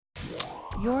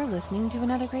You're listening to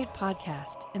another great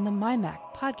podcast in the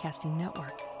MyMac Podcasting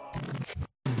Network.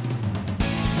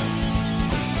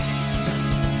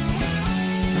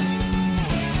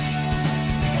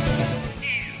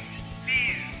 News,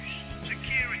 views,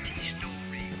 security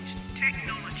stories,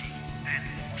 technology, and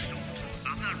all sorts of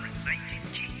other related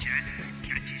chit-chat that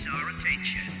catches our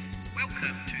attention.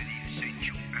 Welcome to the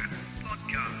Essential Apple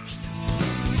Podcast.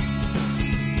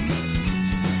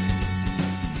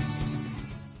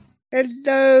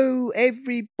 Hello,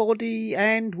 everybody,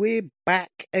 and we're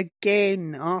back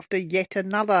again after yet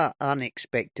another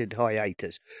unexpected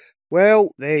hiatus.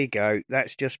 Well, there you go.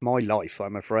 That's just my life,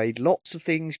 I'm afraid. Lots of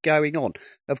things going on.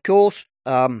 Of course,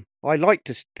 I like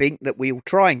to think that we'll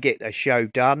try and get a show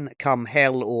done come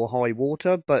hell or high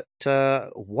water, but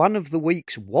one of the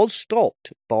weeks was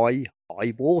stopped by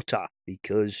high water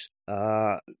because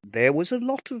there was a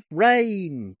lot of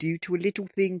rain due to a little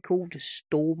thing called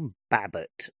Storm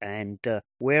Babbitt, and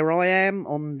where I am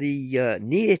on the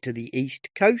near to the east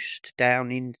coast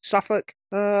down in Suffolk,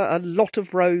 a lot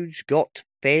of roads got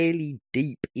fairly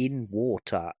deep in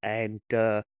water, and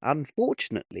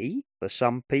unfortunately for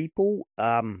some people,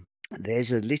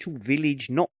 there's a little village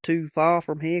not too far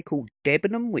from here called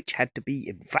Debenham which had to be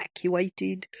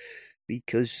evacuated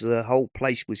because the whole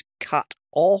place was cut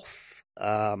off.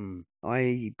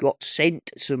 I got sent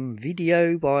some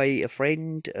video by a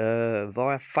friend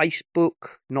via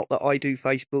Facebook. Not that I do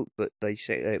Facebook, but they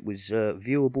said it was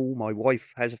viewable. My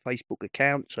wife has a Facebook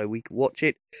account, so we could watch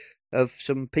it. Of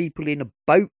some people in a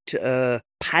boat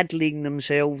paddling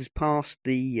themselves past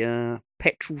the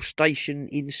petrol station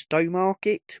in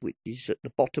Stowmarket, which is at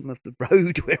the bottom of the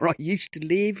road where I used to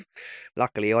live.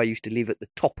 Luckily, I used to live at the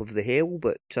top of the hill,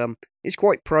 but it's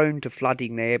quite prone to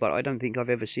flooding there. But I don't think I've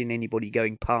ever seen anybody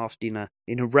going past in a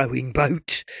rowing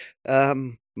boat.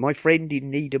 My friend in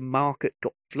Needham Market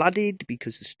got flooded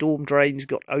because the storm drains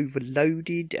got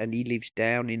overloaded, and he lives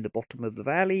down in the bottom of the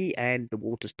valley, and the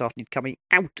water started coming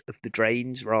out of the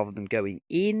drains rather than going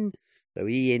in. So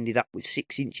he ended up with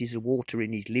 6 inches of water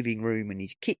in his living room and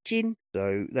his kitchen.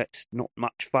 So that's not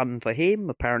much fun for him.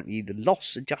 Apparently the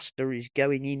loss adjuster is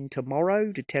going in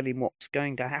tomorrow to tell him what's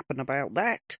going to happen about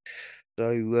that.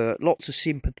 So lots of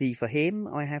sympathy for him,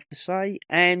 I have to say.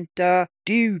 And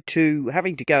due to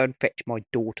having to go and fetch my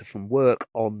daughter from work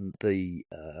on the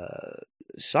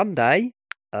Sunday,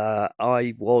 the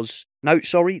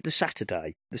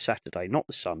Saturday, not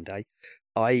the Sunday.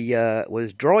 I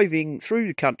was driving through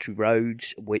the country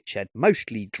roads, which had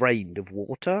mostly drained of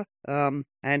water, and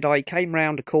I came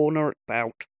round a corner at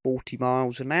about 40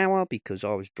 miles an hour because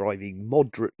I was driving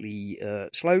moderately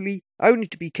slowly, only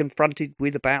to be confronted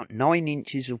with about 9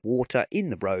 inches of water in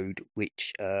the road,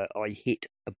 which I hit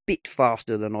a bit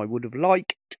faster than I would have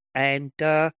liked. And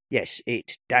yes,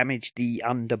 it damaged the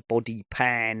underbody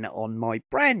pan on my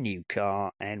brand new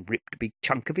car and ripped a big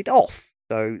chunk of it off.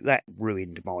 So that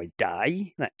ruined my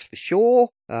day, that's for sure.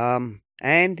 And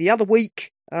the other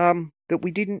week that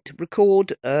we didn't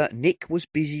record, Nick was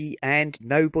busy and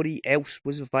nobody else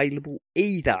was available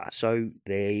either. So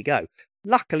there you go.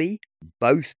 Luckily,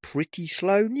 both pretty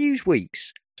slow news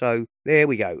weeks. So there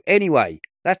we go. Anyway,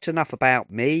 that's enough about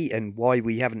me and why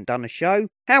we haven't done a show.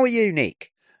 How are you,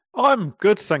 Nick? I'm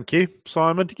good, thank you,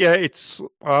 Simon. Yeah, it's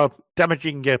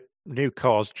damaging new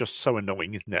cars just so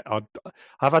annoying, isn't it?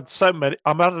 I've had so many.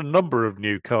 I've had a number of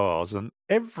new cars, and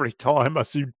every time I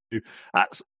seem to,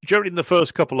 during the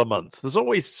first couple of months, there's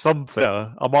always something.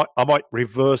 I might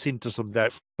reverse into some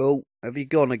debt. Oh, have you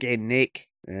gone again, Nick?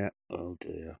 Yeah. Oh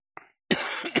dear.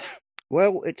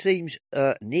 Well, it seems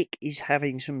Nick is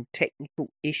having some technical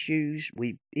issues.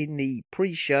 In the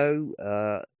pre-show,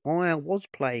 I was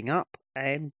playing up,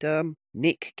 and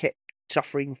Nick kept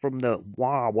suffering from the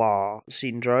wah-wah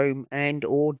syndrome and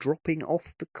or dropping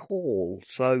off the call.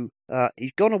 So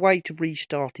he's gone away to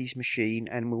restart his machine,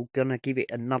 and we're going to give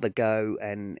it another go.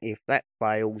 And if that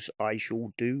fails, I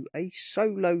shall do a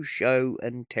solo show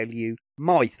and tell you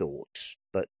my thoughts.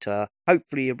 But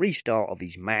hopefully a restart of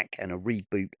his Mac and a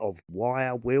reboot of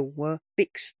Wire will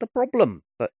fix the problem.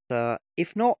 But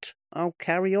if not, I'll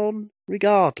carry on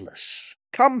regardless.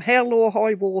 Come hell or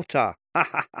high water.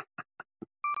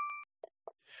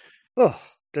 Oh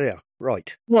dear,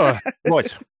 right. Right,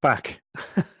 back.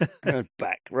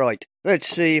 Back, right. Let's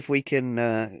see if we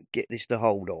can get this to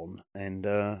hold on, and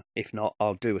if not,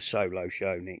 I'll do a solo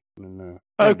show, Nick. And,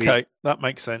 okay, that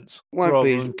makes sense. Won't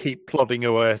be Rather than keep plodding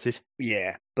away at it.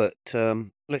 Yeah, but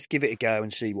let's give it a go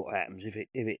and see what happens. If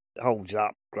it holds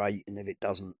up, great, and if it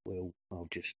doesn't, I'll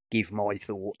just give my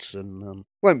thoughts, and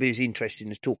won't be as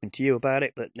interesting as talking to you about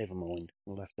it. But never mind,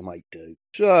 we'll have to make do.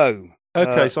 So,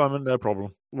 okay, Simon, no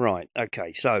problem. Right,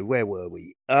 okay. So where were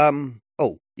we?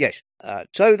 Oh, yes.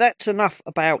 So that's enough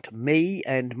about me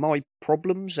and my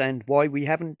problems and why we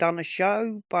haven't done a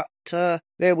show, but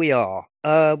there we are.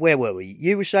 Where were we?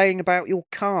 You were saying about your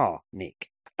car, Nick.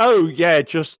 Oh, yeah,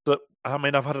 just that. I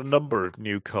mean, I've had a number of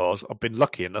new cars. I've been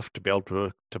lucky enough to be able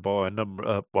to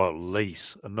buy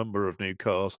lease a number of new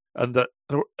cars, and that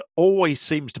there always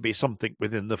seems to be something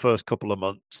within the first couple of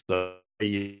months that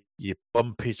you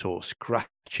bump it or scratch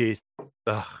it.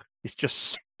 It's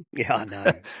just. Yeah, I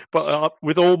know. But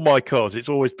with all my cars, it's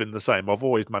always been the same. I've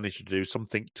always managed to do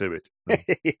something to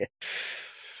it.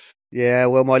 Yeah,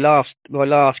 well, my last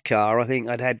car, I think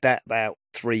I'd had that about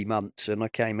 3 months, and I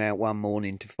came out one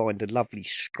morning to find a lovely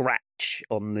scratch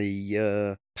on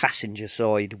the passenger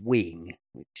side wing,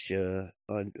 which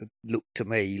looked to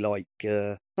me like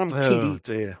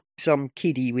some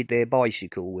kiddie with their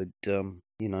bicycle had,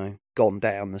 gone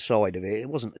down the side of it. It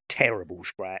wasn't a terrible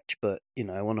scratch, but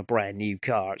on a brand new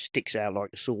car, it sticks out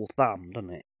like a sore thumb, doesn't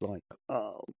it? Like,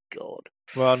 oh God.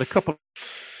 Well, in a couple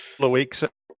of weeks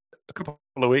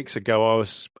ago, I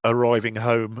was arriving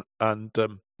home and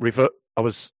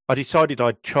I decided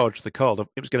I'd charge the car.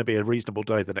 It was going to be a reasonable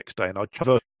day the next day, and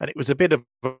and it was a bit of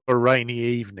a rainy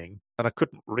evening, and I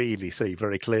couldn't really see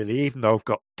very clearly, even though I've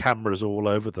got cameras all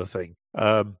over the thing.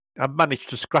 I managed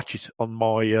to scratch it on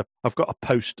my. I've got a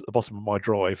post at the bottom of my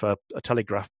drive, a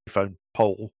telegraph phone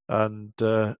pole, and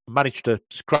managed to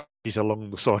scratch it along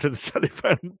the side of the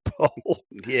telephone pole.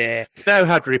 Yeah, now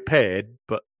had repaired,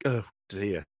 but oh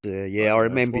dear. Yeah, I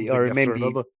remember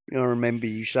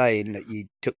you saying that you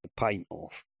took the paint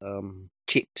off,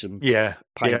 chipped some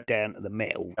paint down to the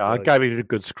metal. I gave it a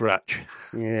good scratch.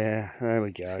 Yeah, there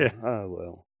we go. Yeah. Oh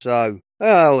well. So,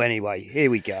 anyway, here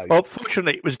we go. Well,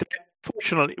 fortunately,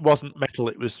 it wasn't metal.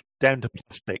 It was down to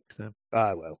plastic. So.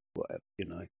 Oh well, whatever.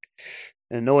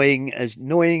 Annoying as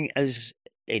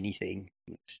anything.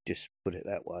 Let's just put it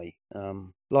that way.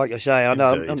 Like I say, I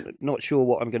know I'm not sure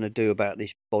what I'm going to do about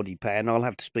this body pan. I'll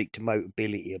have to speak to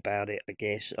Motability about it, I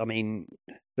guess. I mean,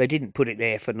 they didn't put it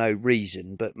there for no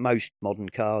reason, but most modern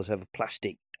cars have a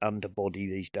plastic underbody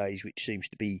these days, which seems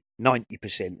to be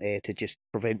 90% there to just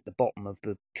prevent the bottom of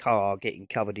the car getting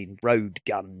covered in road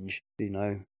gunge.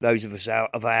 Those of us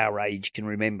of our age can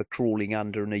remember crawling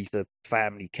underneath a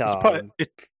family car and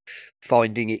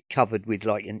finding it covered with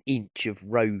like an inch of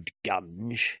road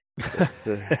gunge.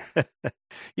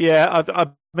 Yeah, I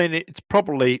mean, it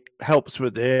probably helps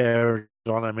with the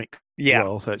aerodynamic as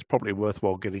well, so it's probably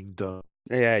worthwhile getting done.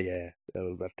 Yeah,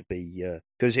 it'll have to be,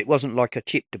 because it wasn't like I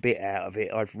chipped a bit out of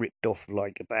it. I've ripped off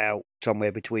like about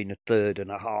somewhere between a third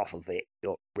and a half of it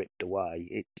got ripped away.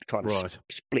 It kind of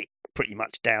split pretty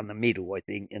much down the middle, I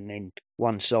think, and then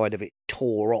one side of it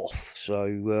tore off.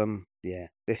 So, yeah,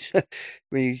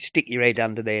 when you stick your head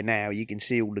under there now, you can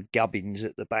see all the gubbins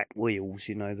at the back wheels,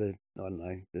 the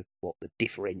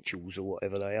differentials or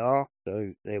whatever they are.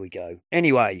 So there we go.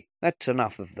 Anyway, that's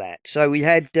enough of that. So we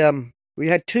had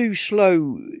 2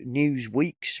 slow news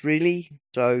weeks, really,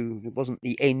 so it wasn't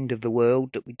the end of the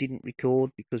world that we didn't record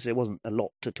because there wasn't a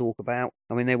lot to talk about.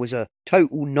 I mean, there was a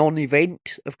total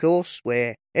non-event, of course,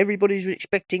 where everybody's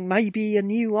expecting maybe a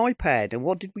new iPad, and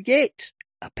what did we get?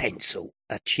 A pencil,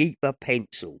 a cheaper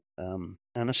pencil, and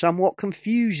a somewhat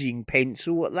confusing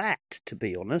pencil at that, to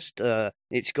be honest.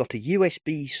 It's got a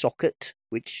USB socket,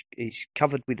 which is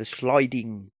covered with a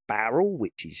sliding barrel,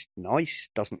 which is nice,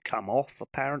 doesn't come off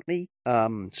apparently.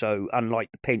 So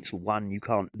unlike the Pencil 1, you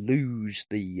can't lose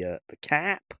the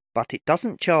cap, but it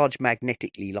doesn't charge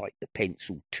magnetically like the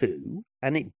Pencil 2,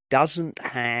 and it doesn't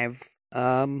have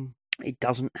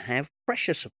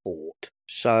pressure support.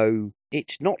 So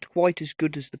it's not quite as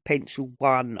good as the Pencil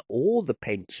 1 or the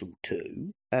Pencil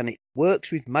 2, and it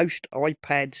works with most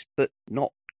iPads, but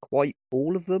not quite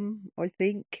all of them, I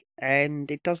think, and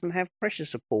it doesn't have pressure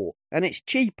support. And it's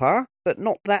cheaper, but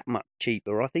not that much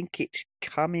cheaper. I think it's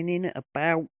coming in at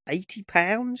about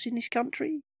 £80 in this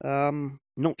country.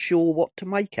 Not sure what to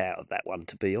make out of that one,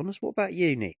 to be honest. What about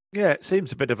you, Nick? Yeah, it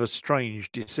seems a bit of a strange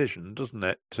decision, doesn't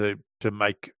it, to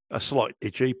make a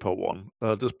slightly cheaper one.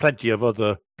 There's plenty of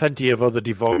other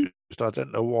devices. I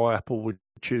don't know why Apple would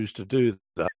choose to do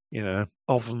that.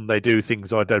 Often they do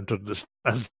things I don't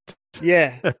understand.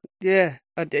 Yeah,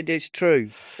 it's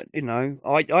true.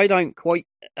 I don't quite.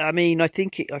 I mean, I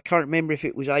can't remember if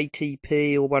it was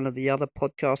ATP or one of the other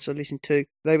podcasts I listened to.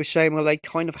 They were saying, well, they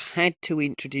kind of had to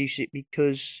introduce it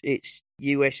because it's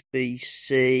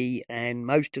USB-C, and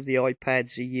most of the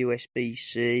iPads are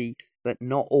USB-C, but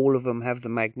not all of them have the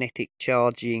magnetic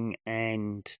charging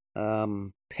and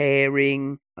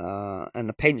pairing, and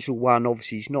the Pencil one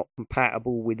obviously is not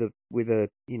compatible with a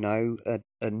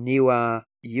newer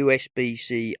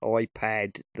USB-C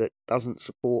iPad that doesn't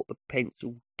support the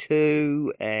Pencil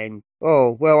 2, and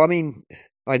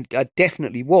I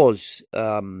definitely was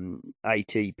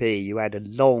ATP. You had a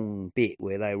long bit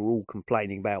where they were all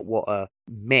complaining about what a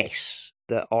mess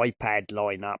the iPad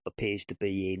lineup appears to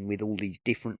be in, with all these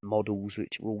different models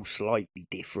which are all slightly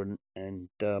different and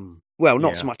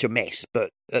not so much a mess, but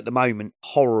at the moment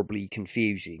horribly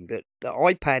confusing. But the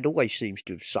iPad always seems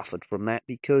to have suffered from that,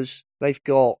 because they've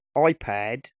got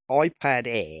iPad, iPad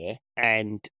Air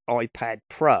and iPad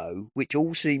Pro, which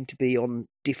all seem to be on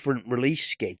different release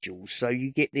schedules. So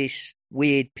you get this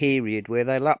weird period where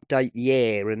they'll update the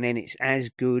Air and then it's as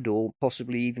good or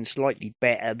possibly even slightly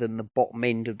better than the bottom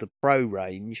end of the Pro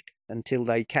range, until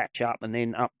they catch up and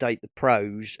then update the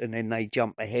Pros, and then they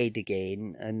jump ahead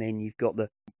again. And then you've got the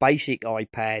basic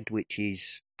iPad, which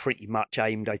is pretty much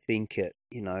aimed, I think, at,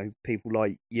 people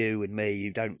like you and me who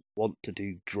don't want to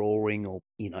do drawing or,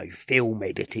 film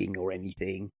editing or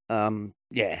anything.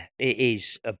 It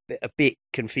is a bit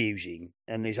confusing,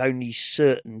 and there's only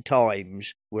certain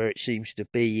times where it seems to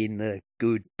be in the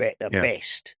good, better,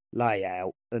 best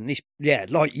layout. And this,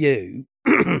 like you,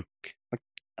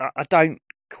 I don't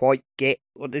quite get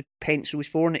what the Pencil is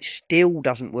for, and it still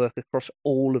doesn't work across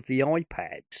all of the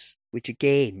iPads, which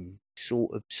again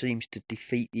sort of seems to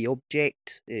defeat the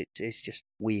object. It's just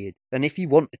weird. And if you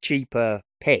want a cheaper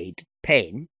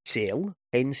pencil,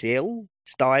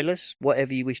 stylus,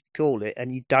 whatever you wish to call it,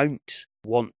 and you don't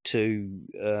want to,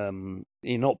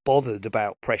 you're not bothered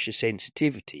about pressure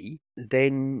sensitivity,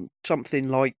 then something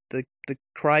like the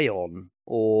Crayon,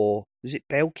 or is it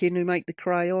Belkin who make the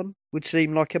Crayon, would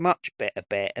seem like a much better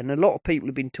bet. And a lot of people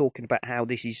have been talking about how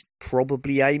this is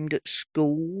probably aimed at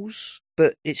schools,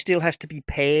 but it still has to be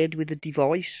paired with a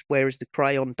device, whereas the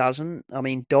Crayon doesn't. I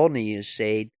mean, Donnie has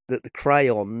said that the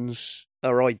Crayons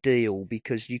are ideal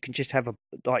because you can just have a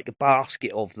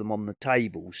basket of them on the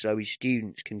table, so his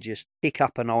students can just pick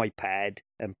up an iPad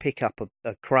and pick up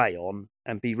a crayon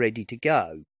and be ready to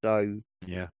go. So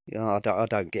I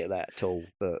don't get that at all.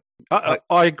 But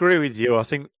I agree with you. I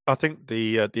think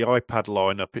the iPad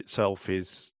lineup itself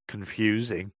is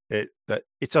confusing.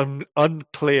 It's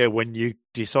unclear when you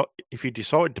decide, if you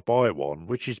decide to buy one,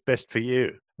 which is best for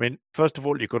you. I mean, first of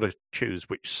all, you've got to choose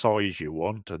which size you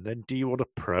want, and then do you want a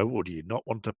Pro or do you not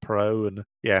want a Pro? And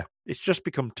it's just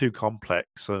become too complex,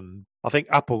 and I think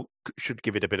Apple should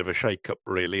give it a bit of a shake-up,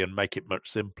 really, and make it much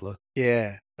simpler.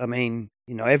 Yeah, I mean,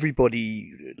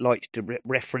 everybody likes to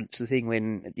reference the thing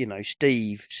when,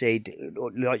 Steve said,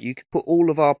 like, you could put all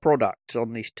of our products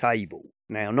on this table.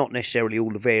 Now, not necessarily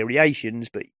all the variations,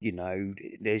 but,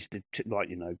 there's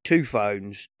two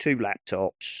phones, two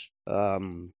laptops,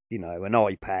 an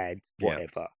iPad,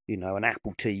 whatever, an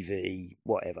Apple TV,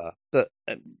 whatever. But,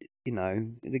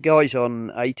 the guys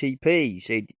on ATP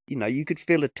said, you could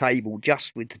fill a table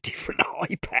just with the different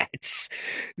iPads.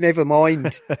 Never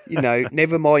mind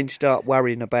start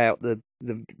worrying about the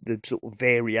sort of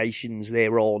variations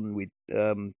they're on with,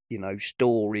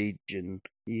 storage, and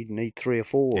you'd need 3 or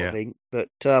 4, I think. But,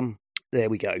 there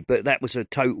we go. But that was a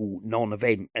total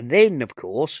non-event. And then, of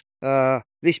course,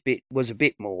 this bit was a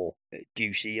bit more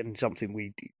juicy and something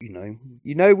we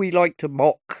like to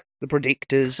mock the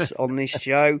predictors on this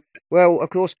show. Well, of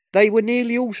course, they were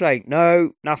nearly all saying,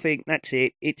 no, nothing, that's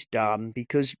it, it's done,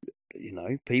 because,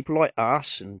 people like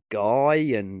us and Guy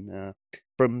and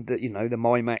from the the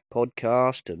MyMac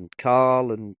podcast and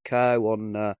Carl and Co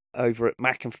on over at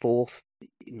Mac and Forth,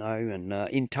 and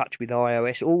In Touch with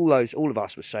iOS, all of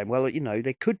us were saying, well,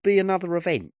 there could be another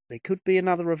event.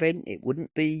 It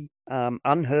wouldn't be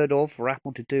unheard of for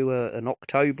Apple to do an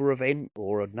October event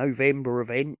or a November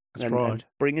event. That's right. And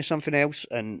bring us something else.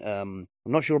 And I'm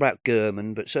not sure about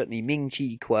Gurman, but certainly Ming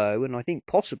Chi Kuo and I think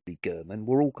possibly Gurman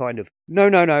were all kind of, no,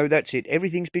 that's it.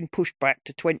 Everything's been pushed back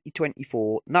to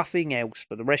 2024. Nothing else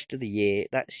for the rest of the year.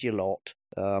 That's your lot.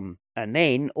 And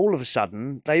then all of a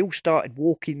sudden they all started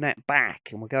walking that back,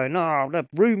 and we're going, the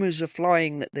rumours are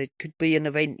flying that there could be an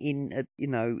event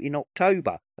in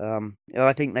October.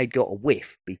 I think they'd got a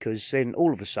whiff, because then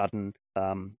all of a sudden,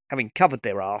 having covered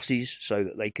their arses so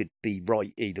that they could be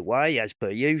right either way, as per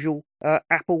usual,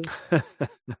 Apple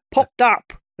popped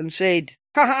up and said,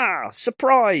 ha,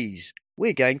 surprise!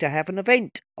 We're going to have an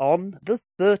event on the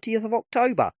 30th of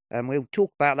October. And we'll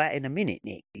talk about that in a minute,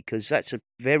 Nick, because that's a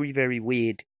very, very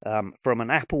weird, from an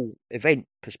Apple event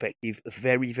perspective, a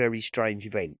very, very strange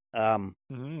event.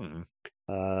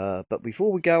 But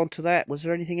before we go on to that, was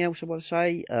there anything else I want to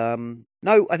say?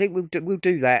 No, I think we'll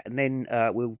do that, and then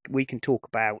we can talk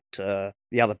about the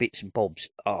other bits and bobs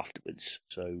afterwards.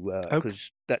 So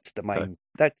because that's the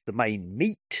main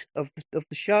meat of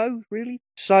the show, really.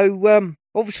 So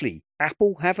obviously,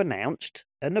 Apple have announced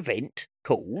an event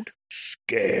called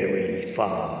Scary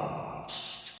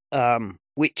Fast,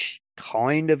 which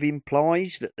kind of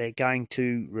implies that they're going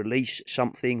to release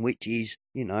something which is,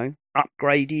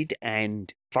 upgraded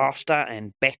and faster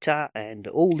and better and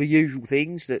all the usual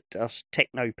things that us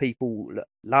techno people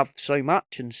love so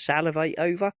much and salivate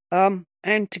over.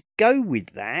 And to go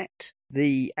with that,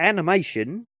 the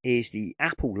animation is the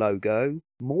Apple logo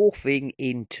morphing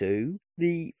into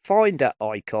the Finder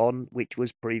icon, which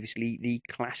was previously the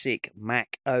classic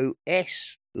Mac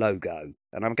OS logo.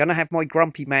 And I'm going to have my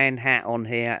grumpy man hat on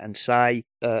here and say,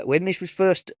 when this was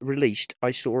first released,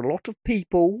 I saw a lot of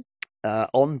people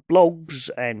on blogs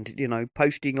and,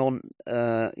 posting on,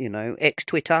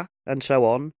 X-Twitter and so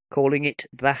on, calling it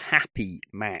the Happy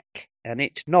Mac. And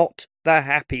it's not the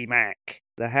Happy Mac.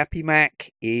 The Happy Mac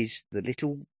is the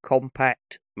little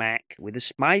compact Mac with a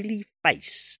smiley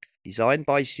face, designed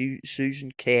by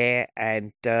Susan Kare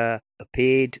and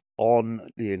appeared on,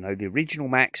 the original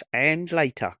Macs and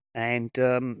later. And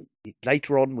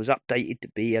later on was updated to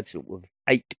be a sort of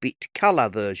 8-bit colour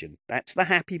version. That's the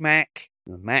Happy Mac.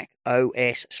 The Mac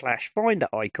OS/Finder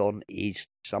icon is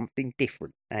something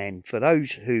different. And for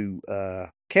those who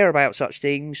care about such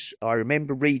things, I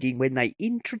remember reading when they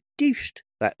introduced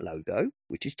that logo,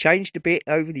 which has changed a bit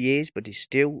over the years, but is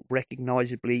still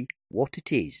recognisably what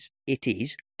it is. It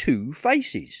is two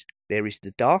faces. There is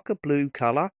the darker blue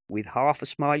colour with half a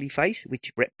smiley face,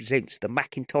 which represents the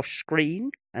Macintosh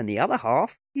screen, and the other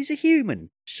half is a human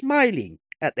smiling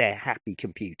at their happy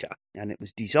computer. And it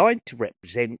was designed to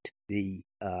represent the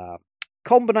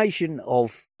combination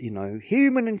of,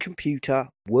 human and computer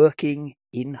working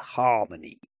in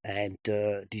harmony, and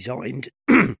designed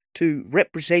to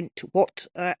represent what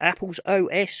Apple's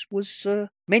OS was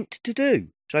meant to do.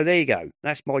 So there you go.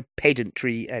 That's my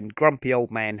pedantry and grumpy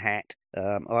old man hat.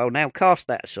 I'll now cast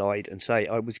that aside and say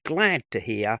I was glad to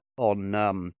hear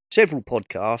on several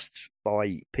podcasts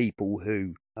by people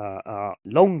who are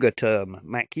longer-term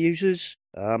Mac users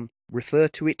refer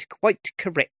to it quite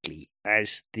correctly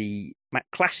as the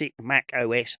classic Mac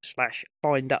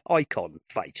OS/Finder icon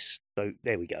face. So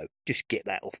there we go. Just get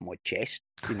that off my chest.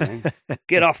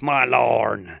 Get off my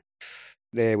lawn.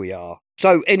 There we are.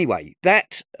 So anyway,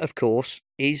 that, of course,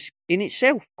 is in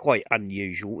itself quite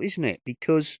unusual, isn't it?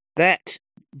 Because that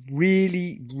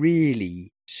really,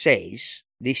 really says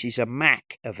this is a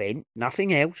Mac event,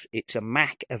 nothing else. It's a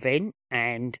Mac event,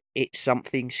 and it's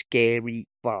something scary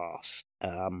fast.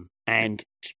 And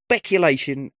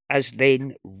speculation has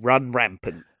then run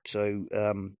rampant. So,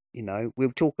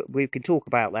 we can talk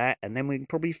about that, and then we can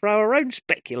probably throw our own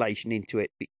speculation into it.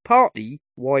 But partly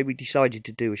why we decided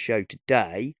to do a show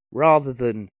today rather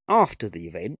than after the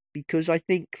event, because I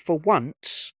think for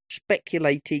once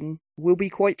speculating will be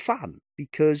quite fun,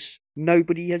 because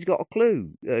nobody has got a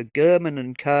clue. Gurman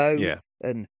and Co.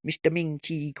 And Mr. Ming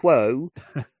Chi Kuo,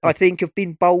 I think, have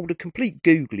been bowled a complete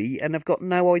googly and have got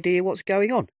no idea what's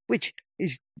going on, which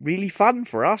is really fun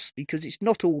for us, because it's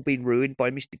not all been ruined by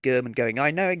Mr. Gurman going,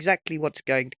 I know exactly what's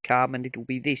going to come, and it'll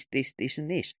be this, this, this, and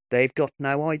this. They've got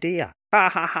no idea. Ha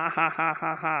ha ha ha ha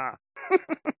ha ha.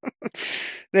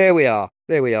 There we are.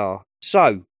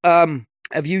 So,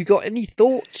 have you got any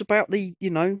thoughts about the,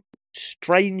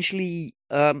 strangely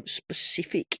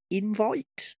specific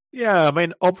invite? Yeah, I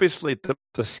mean, obviously the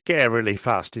scarily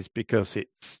fast is because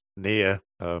it's near,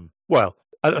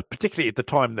 particularly at the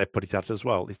time they put it at as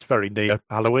well, it's very near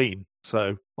Halloween.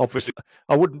 So obviously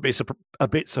I wouldn't be a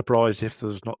bit surprised if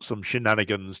there's not some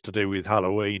shenanigans to do with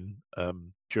Halloween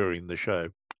during the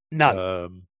show.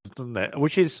 No. Doesn't it?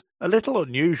 Which is a little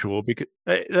unusual, because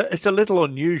it's a little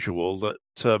unusual that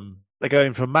they're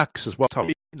going for Macs as well.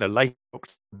 Late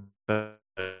October.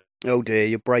 Oh dear,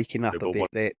 you're breaking up a bit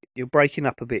there. You're breaking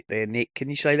up a bit there, Nick.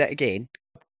 Can you say that again?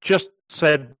 Just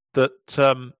said that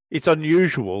it's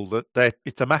unusual that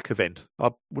it's a Mac event.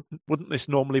 Wouldn't this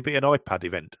normally be an iPad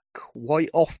event? Quite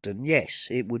often, yes.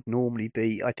 It would normally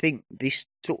be. I think this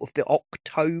sort of the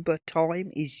October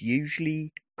time is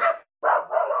usually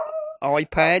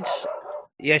iPads.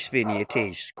 Yes, Vinny, it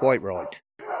is. Quite right.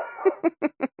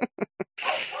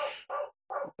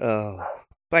 Oh,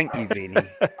 thank you, Vinny.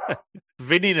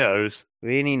 Vinny knows.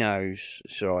 Vinny knows.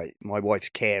 It's all right. My wife's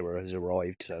carer has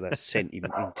arrived, so that's sent him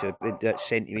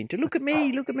into. Look at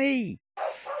me.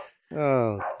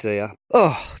 Oh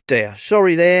dear.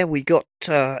 Sorry, there we got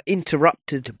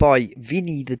interrupted by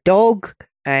Vinny the dog,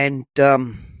 and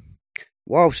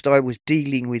whilst I was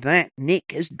dealing with that,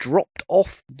 Nick has dropped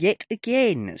off yet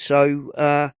again. So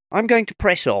I'm going to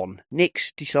press on.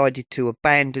 Nick's decided to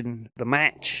abandon the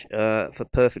match for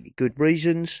perfectly good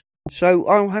reasons. So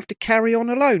I'll have to carry on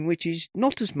alone, which is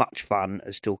not as much fun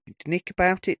as talking to Nick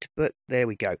about it, but there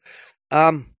we go.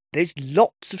 There's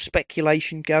lots of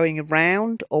speculation going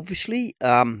around, obviously.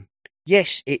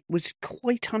 Yes, it was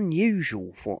quite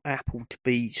unusual for Apple to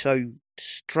be so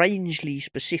strangely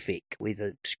specific with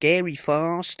a scary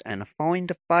fast and a find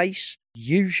a face.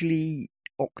 Usually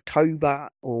October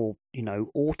or,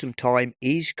 autumn time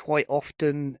is quite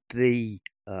often the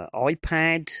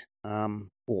iPad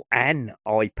or an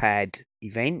iPad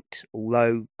event,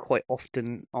 although quite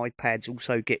often iPads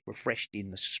also get refreshed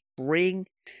in the spring.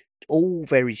 All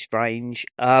very strange.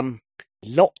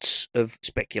 Lots of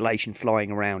speculation flying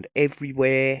around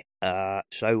everywhere.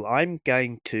 So I'm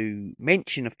going to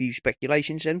mention a few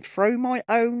speculations and throw my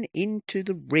own into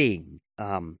the ring.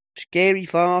 Scary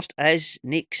fast, as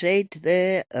Nick said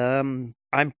there.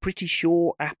 I'm pretty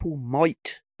sure Apple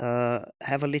might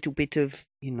have a little bit of,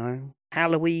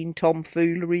 Halloween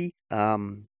tomfoolery.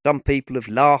 Some people have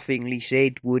laughingly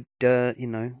said would,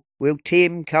 will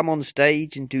Tim come on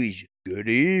stage and do his good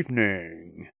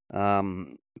evening?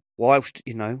 Whilst,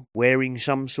 wearing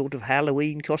some sort of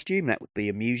Halloween costume. That would be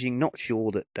amusing. Not sure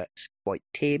that that's quite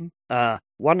Tim.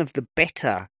 One of the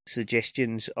better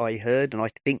suggestions I heard, and I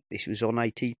think this was on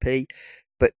ATP,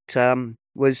 but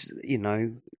was,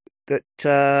 that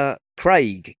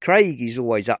Craig is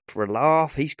always up for a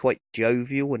laugh. He's quite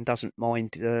jovial and doesn't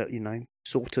mind,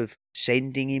 sort of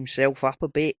sending himself up a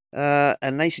bit.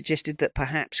 And they suggested that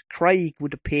perhaps Craig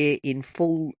would appear in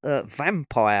full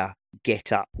vampire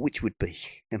get up, which would be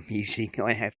amusing,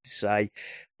 I have to say.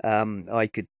 I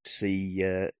could see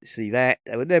that.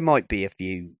 There might be a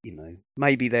few,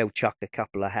 maybe they'll chuck a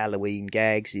couple of Halloween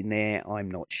gags in there. I'm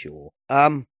not sure.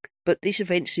 But this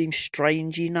event seems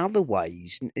strange in other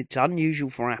ways. It's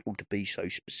unusual for Apple to be so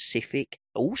specific.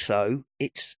 Also,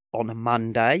 it's on a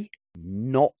Monday,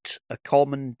 not a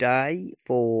common day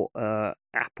for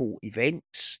Apple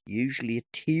events. Usually a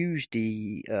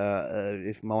Tuesday,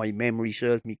 if my memory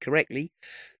serves me correctly.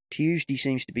 Tuesday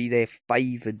seems to be their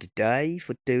favoured day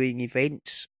for doing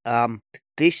events.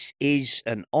 This is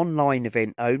an online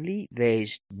event only.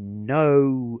 There's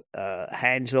no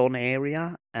hands-on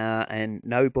area, and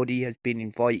nobody has been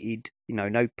invited.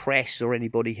 No press or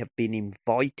anybody have been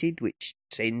invited, which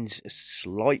sends a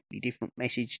slightly different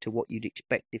message to what you'd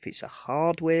expect if it's a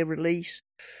hardware release.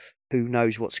 Who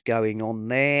knows what's going on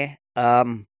there?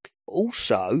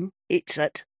 Also, it's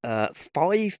at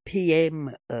 5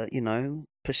 p.m.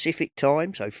 Pacific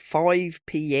time, so 5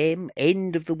 p.m.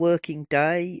 end of the working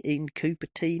day in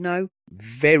Cupertino.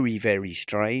 Very, very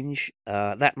strange.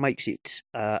 That makes it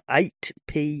 8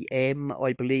 p.m.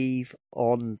 I believe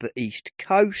on the East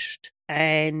Coast.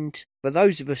 And for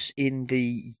those of us in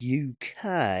the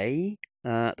UK,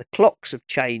 the clocks have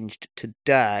changed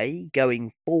today,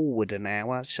 going forward an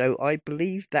hour. So I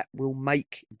believe that will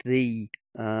make the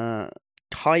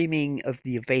timing of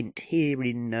the event here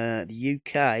in the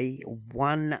UK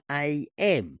 1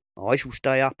 a.m. I shall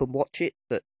stay up and watch it,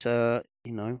 but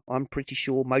I'm pretty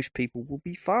sure most people will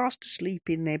be fast asleep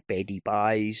in their beddy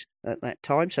bays at that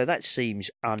time, so that seems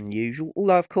unusual.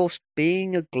 Although, of course,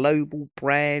 being a global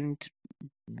brand,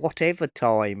 whatever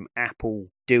time Apple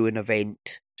do an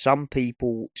event, some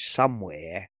people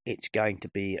somewhere, it's going to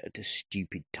be at a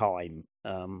stupid time.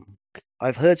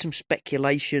 I've heard some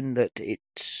speculation that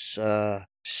it's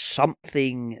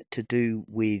something to do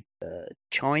with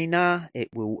China. It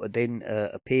will then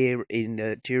appear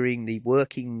in during the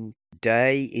working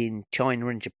day in China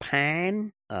and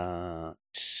Japan.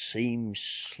 Seems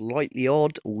slightly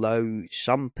odd, although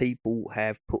some people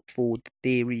have put forward the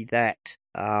theory that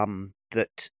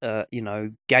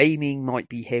gaming might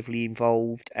be heavily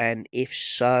involved, and if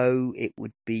so, it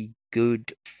would be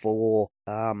good for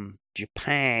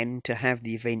Japan to have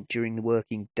the event during the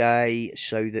working day,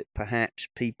 so that perhaps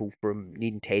people from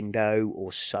Nintendo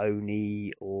or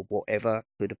Sony or whatever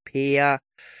could appear.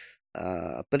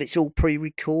 But it's all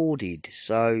pre-recorded,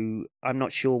 so I'm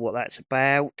not sure what that's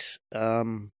about.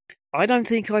 I don't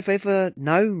think I've ever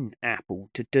known Apple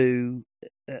to do,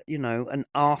 an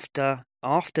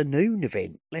afternoon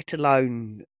event, let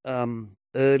alone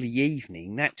early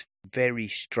evening. That's very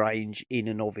strange in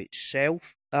and of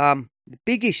itself. The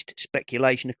biggest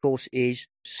speculation, of course, is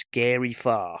scary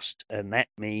fast, and that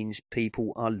means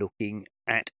people are looking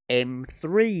at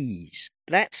M3s.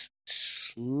 That's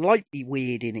slightly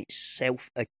weird in itself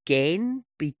again,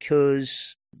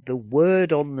 because the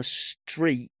word on the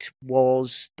street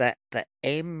was that the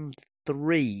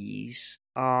M3s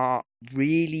are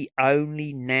really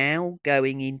only now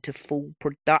going into full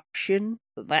production.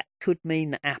 That could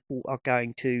mean that Apple are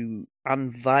going to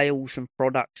unveil some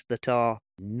products that are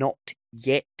not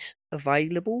yet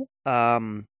available.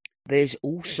 There's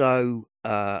also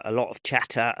a lot of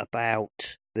chatter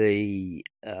about the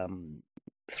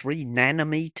 3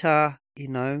 nanometer,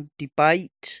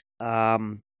 debate.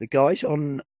 The guys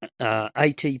on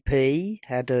ATP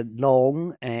had a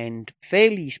long and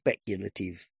fairly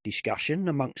speculative discussion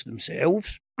amongst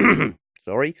themselves.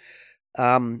 Sorry.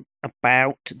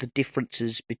 About the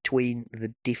differences between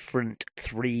the different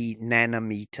 3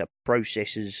 nanometer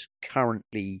processors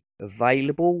currently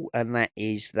available, and that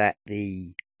is that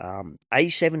the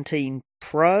A17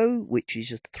 Pro, which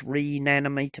is a 3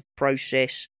 nanometer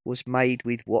process, was made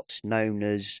with what's known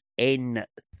as N3B,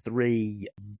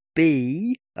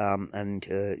 and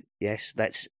yes,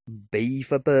 that's B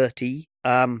for Bertie,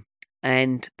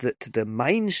 and that the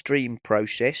mainstream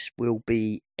process will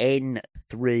be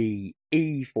N3E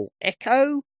for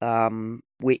Echo,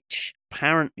 which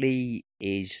apparently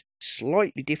is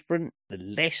slightly different,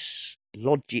 less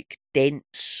logic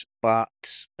dense, but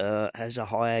has a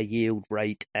higher yield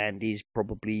rate and is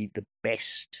probably the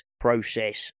best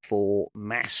process for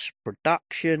mass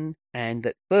production, and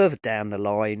that further down the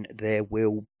line there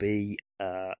will be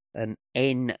an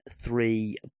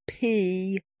N3P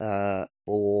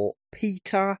for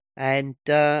Peter, and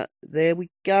there we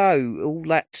go. All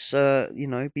that's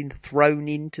been thrown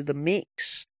into the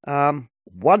mix.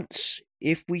 Once,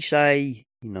 if we say,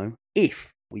 and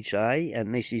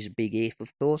this is a big if,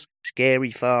 of course,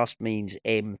 scary fast means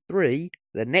M3,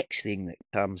 the next thing that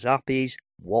comes up is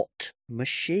what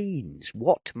machines,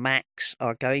 what Macs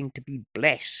are going to be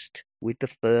blessed with the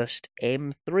first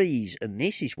M3s, and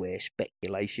this is where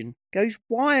speculation goes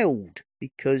wild,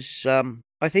 because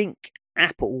I think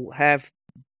Apple have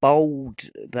bowled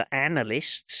the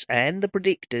analysts and the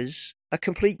predictors a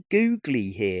complete googly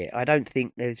here. I don't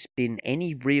think there's been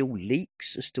any real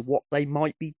leaks as to what they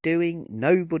might be doing.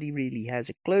 Nobody really has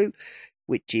a clue,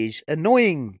 which is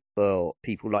annoying for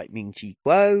people like Ming-Chi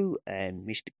Kuo and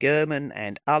Mr. Gurman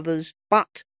and others,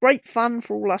 but great fun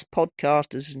for all us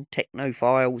podcasters and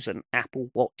technophiles and Apple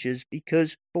watchers,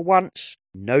 because for once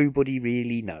nobody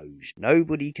really knows.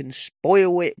 Nobody can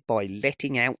spoil it by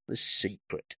letting out the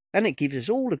secret, and it gives us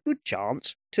all a good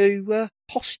chance to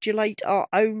postulate our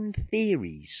own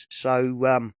theories.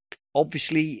 So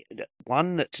obviously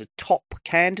one that's a top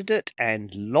candidate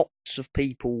and lots of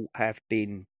people have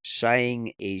been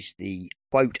saying is the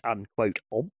quote-unquote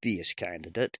obvious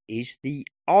candidate is the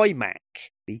iMac,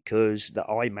 because the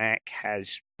iMac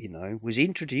has, was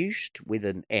introduced with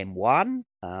an M1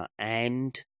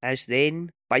 and has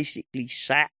then basically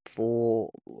sat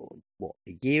for,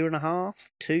 a year and a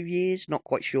half, 2 years, not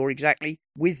quite sure exactly,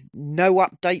 with no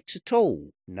updates at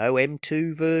all. No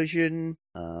M2 version,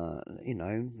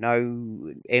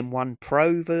 no M1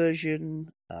 Pro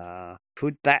version.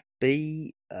 Could that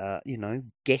be,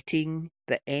 getting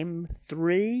the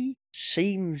M3?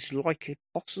 Seems like a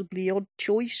possibly odd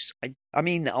choice. I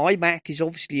mean, the iMac is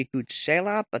obviously a good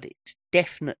seller, but it's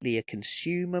definitely a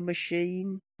consumer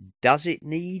machine. Does it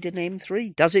need an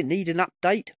M3? Does it need an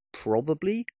update?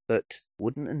 Probably, but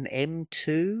wouldn't an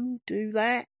M2 do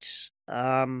that?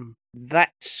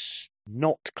 That's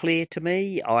not clear to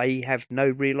me. I have no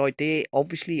real idea.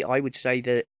 Obviously, I would say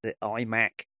that the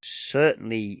iMac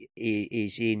certainly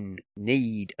is in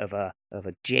need of a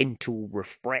gentle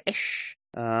refresh.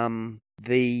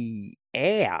 The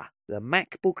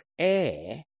MacBook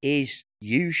Air is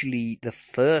usually the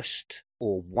first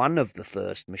or one of the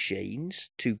first machines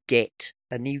to get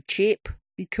a new chip,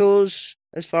 because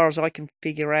as far as I can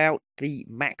figure out, the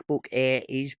MacBook Air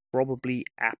is probably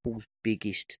Apple's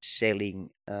biggest selling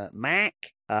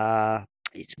Mac.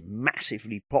 It's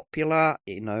massively popular.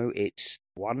 It's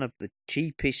one of the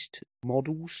cheapest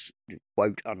models,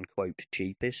 quote unquote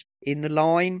cheapest, in the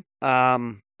line.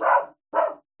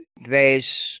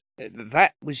 Is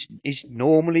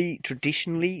normally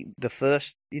traditionally the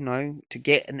first, to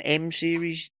get an M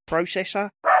series processor,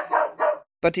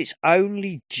 but it's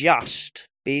only just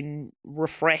been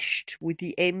refreshed with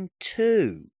the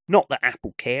M2. Not that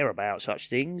Apple care about such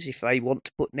things. If they want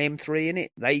to put an M3 in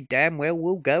it, they damn well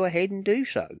will go ahead and do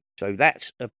so. So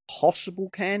that's a possible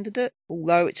candidate,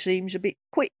 although it seems a bit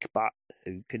quick, but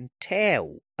who can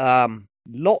tell?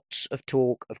 Lots of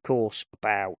talk, of course,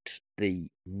 about the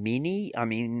Mini. I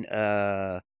mean,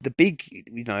 the big,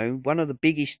 one of the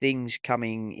biggest things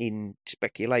coming in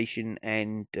speculation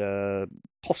and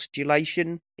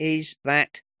postulation is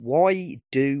that why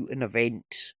do an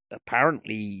event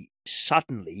apparently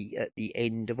suddenly at the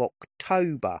end of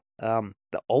October?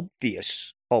 The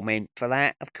obvious comment for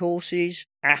that, of course, is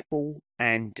Apple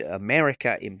and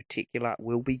America in particular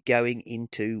will be going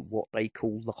into what they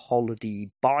call the holiday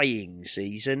buying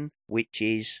season, which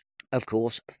is, of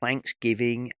course,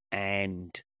 Thanksgiving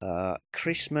and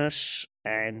Christmas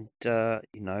and,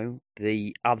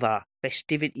 the other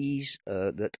festivities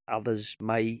that others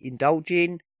may indulge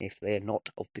in if they're not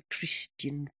of the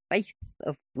Christian faith,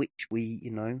 of which we,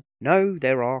 know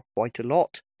there are quite a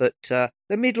lot. But the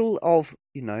middle of,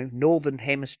 Northern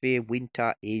Hemisphere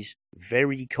winter is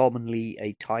very commonly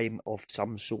a time of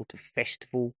some sort of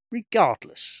festival,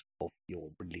 regardless of your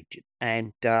religion,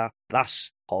 and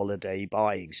thus holiday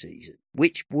buying season,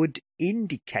 which would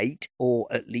indicate or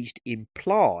at least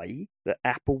imply that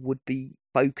Apple would be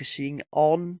focusing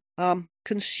on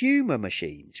consumer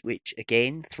machines, which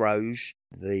again throws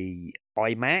the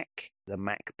iMac, the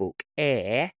MacBook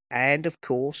Air, and of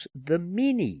course the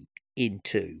Mini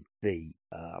into the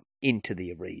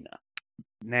arena.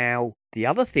 Now, the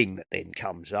other thing that then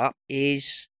comes up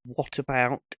is, what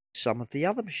about some of the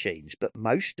other machines? But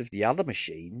most of the other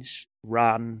machines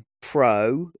run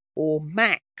Pro or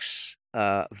Max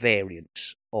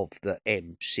variants of the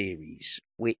M series,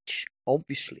 which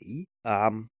obviously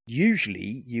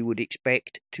usually you would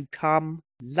expect to come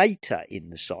later in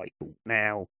the cycle.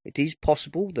 Now, it is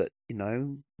possible that,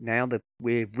 now that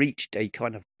we've reached a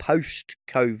kind of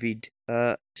post-COVID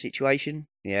situation,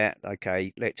 yeah,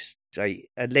 okay, let's say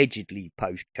allegedly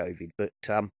post-COVID, but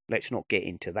let's not get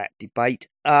into that debate,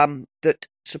 that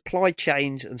supply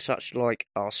chains and such like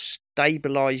are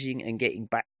stabilising and getting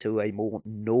back to a more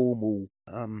normal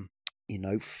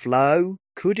flow.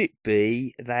 Could it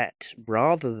be that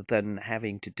rather than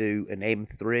having to do an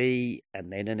M3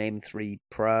 and then an M3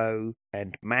 Pro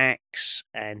and Max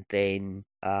and then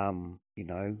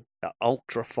the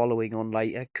Ultra following on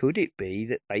later, could it be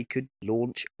that they could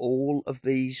launch all of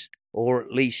these, or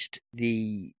at least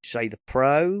the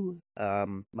Pro,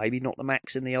 maybe not the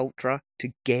Max and the Ultra,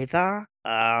 together?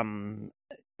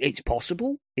 It's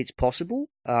possible. It's possible.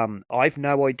 I've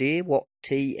no idea what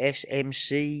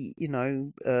TSMC,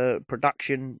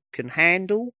 production can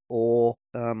handle or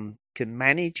can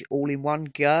manage all in one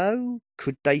go.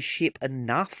 Could they ship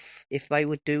enough if they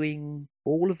were doing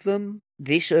all of them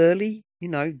this early?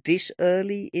 This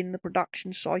early in the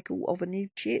production cycle of a new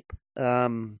chip?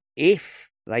 If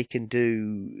they can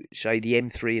do, say, the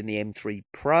M3 and the M3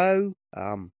 Pro,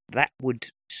 that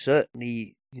would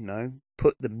certainly,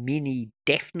 put the Mini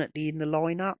definitely in the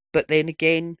lineup. But then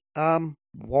again,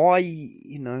 why,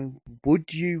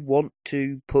 would you want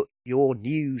to put your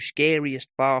new, scariest,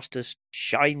 fastest,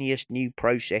 shiniest new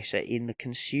processor in the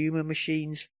consumer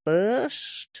machines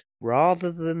first,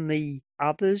 rather than the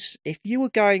others? If you were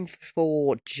going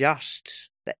for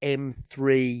just the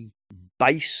M3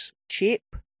 base chip,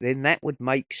 then that would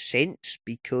make sense,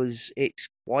 because it's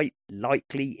quite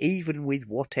likely, even with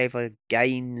whatever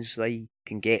gains they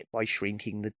can get by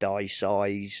shrinking the die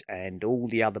size and all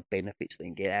the other benefits they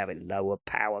can get out of it, lower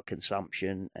power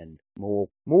consumption and more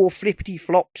flippity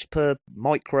flops per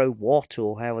micro watt,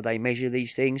 or however they measure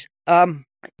these things,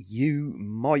 you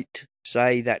might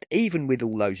say that even with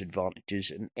all those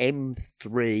advantages, an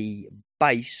M3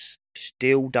 base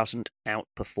still doesn't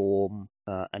outperform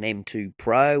an M2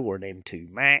 Pro or an M2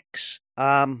 Max.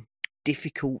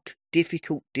 Difficult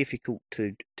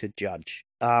to judge.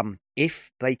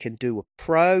 If they can do a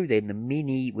Pro, then the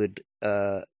Mini would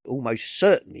almost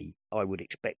certainly, I would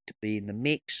expect, to be in the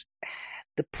mix.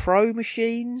 The Pro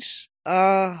machines,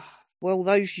 well,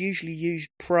 those usually use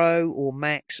Pro or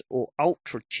Max or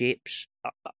Ultra chips.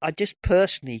 I just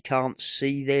personally can't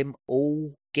see them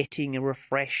all getting a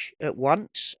refresh at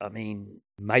once. I mean,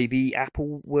 maybe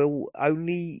Apple will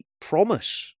only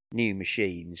promise new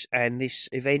machines, and this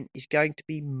event is going to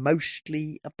be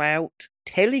mostly about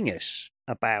telling us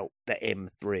about the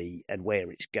M3 and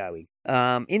where it's going.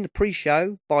 In the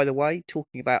pre-show, by the way,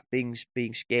 talking about things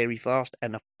being scary fast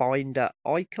and a Finder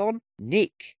icon,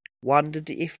 Nick wondered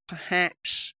if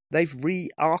perhaps they've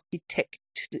re-architected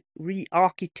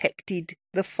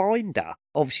the Finder.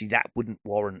 Obviously, that wouldn't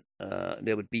warrant,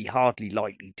 there would be hardly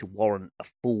likely to warrant a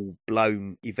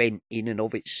full-blown event in and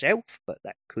of itself, but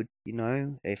that could,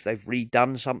 if they've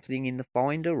redone something in the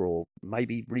Finder, or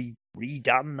maybe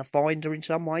redone the Finder in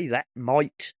some way, that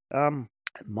might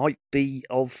be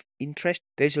of interest.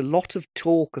 There's a lot of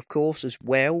talk, of course, as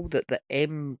well, that the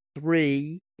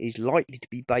M3 is likely to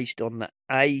be based on the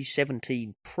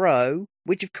A17 Pro,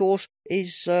 which of course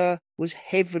was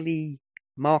heavily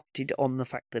marketed on the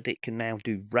fact that it can now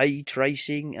do ray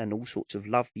tracing and all sorts of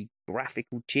lovely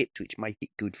graphical chips which make it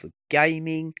good for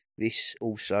gaming. This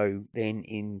also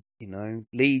then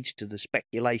leads to the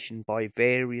speculation by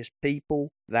various people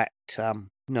that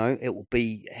it will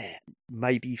be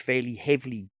maybe fairly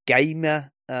heavily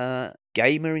gamer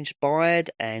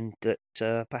inspired, and that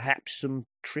perhaps some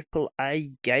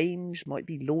AAA games might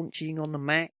be launching on the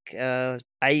Mac,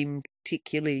 aimed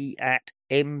particularly at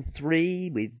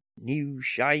M3 with new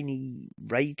shiny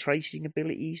ray tracing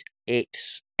abilities.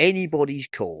 It's anybody's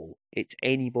call.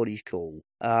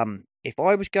 If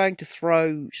I was going to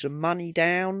throw some money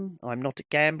down, I'm not a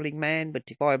gambling man, but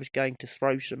if I was going to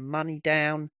throw some money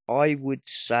down, I would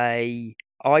say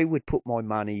I would put my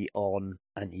money on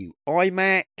a new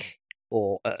iMac,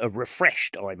 or a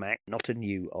refreshed iMac, not a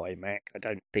new iMac. I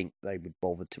don't think they would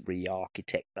bother to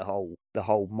re-architect the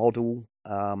whole model.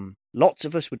 Lots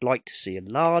of us would like to see a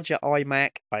larger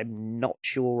iMac. I'm not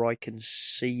sure I can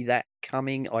see that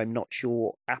coming. I'm not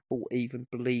sure Apple even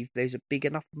believe there's a big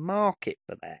enough market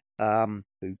for that.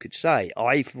 Who could say?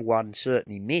 I, for one,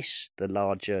 certainly miss the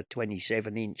larger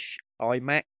 27-inch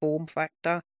iMac form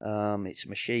factor. It's a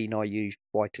machine I used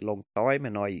quite a long time,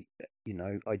 and I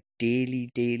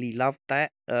dearly loved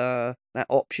that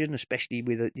option, especially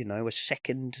with a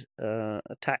second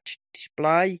attached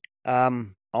display.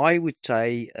 I would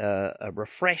say a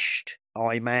refreshed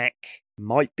iMac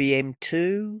might be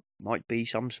M2, might be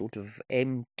some sort of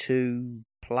M2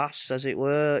 Plus, as it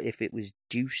were, if it was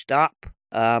juiced up.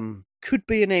 Could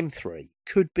be an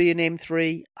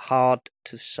M3. Hard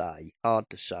to say.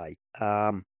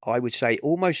 I would say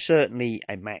almost certainly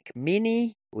a Mac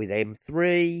Mini with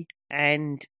M3,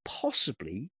 and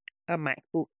possibly a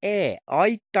MacBook Air.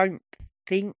 I don't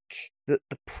think that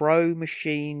the Pro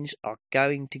machines are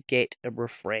going to get a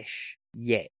refresh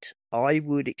yet. I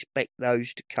would expect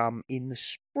those to come in the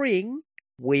spring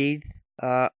with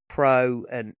Pro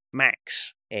and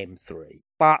Max M3.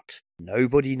 But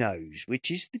nobody knows, which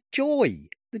is the joy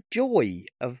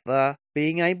of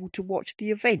being able to watch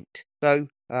the event. So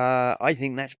I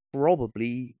think that's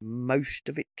probably most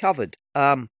of it covered.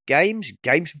 Games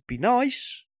would be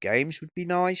nice. It would be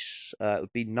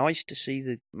nice to see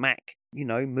the Mac,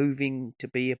 moving to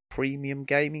be a premium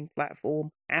gaming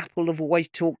platform. Apple have always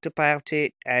talked about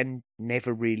it and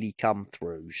never really come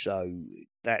through. So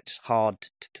that's hard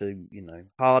to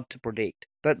predict.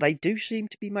 But they do seem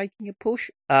to be making a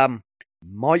push.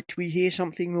 Might we hear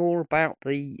something more about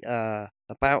the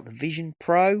Vision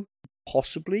Pro?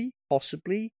 Possibly.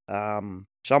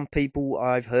 Some people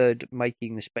I've heard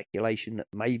making the speculation that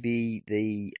maybe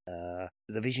the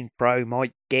Vision Pro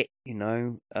might get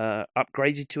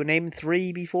upgraded to an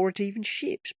M3 before it even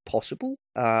ships. Possible.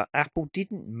 Apple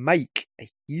didn't make a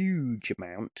huge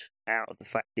amount out of the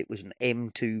fact it was an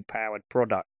M2 powered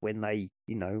product when they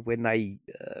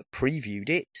previewed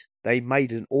it. They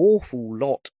made an awful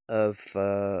lot of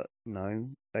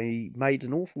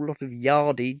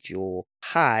yardage, or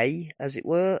hay, as it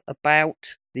were,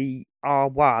 about the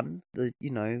R1, the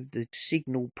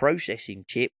signal processing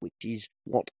chip, which is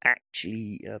what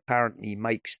actually apparently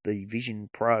makes the Vision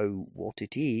Pro what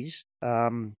it is.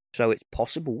 So it's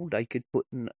possible they could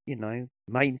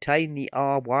maintain the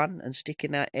R1 and stick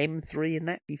in that M3 and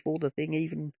that before the thing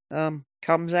even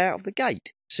comes out of the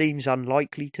gate. Seems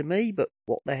unlikely to me, but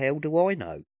what the hell do I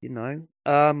know?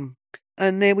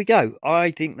 And there we go.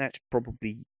 I think that's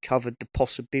probably covered the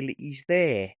possibilities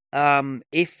there.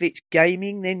 If it's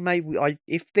gaming, then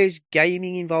if there's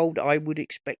gaming involved, I would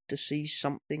expect to see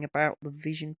something about the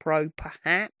Vision Pro,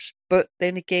 perhaps. But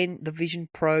then again, the Vision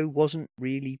Pro wasn't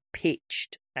really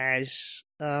pitched as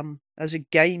a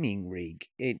gaming rig.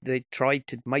 They tried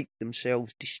to make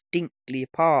themselves distinctly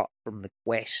apart from the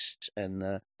Quest and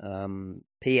the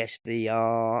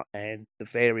PSVR and the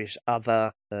various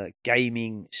other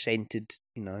gaming-centered,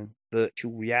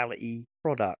 virtual reality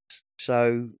products.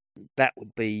 So that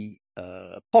would be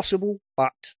possible,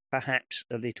 but perhaps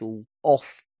a little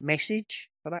off message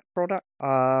for that product.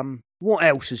 What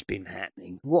else has been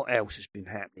happening?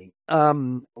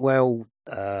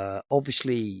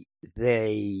 Obviously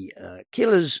the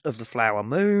Killers of the Flower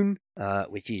Moon,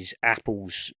 which is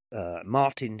Apple's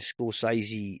Martin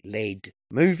Scorsese-led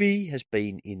movie, has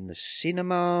been in the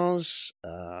cinemas.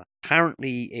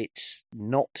 Apparently it's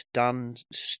not done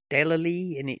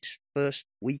stellarly in its first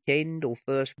weekend or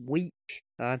first week.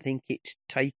 I think it's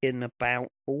taken about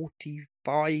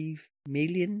 $45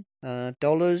 million,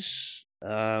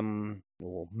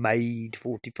 or made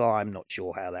 45. I'm not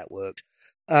sure how that works.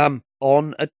 on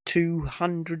a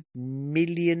 200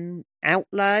 million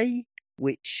outlay,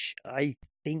 which I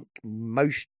think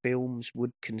most films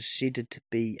would consider to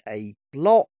be a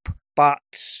flop,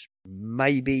 but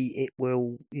maybe it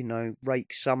will,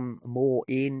 rake some more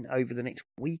in over the next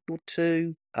week or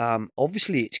two.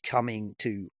 Obviously, it's coming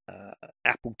to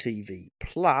Apple TV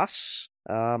Plus,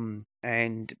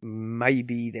 and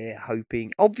maybe they're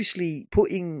hoping. Obviously,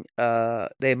 putting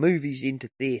their movies into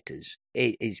theatres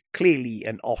is clearly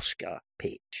an Oscar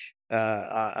pitch.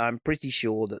 I'm pretty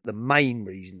sure that the main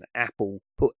reason that Apple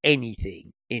put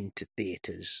anything into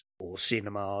theatres or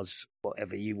cinemas,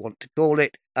 whatever you want to call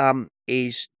it,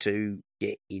 is to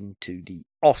get into the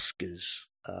Oscars,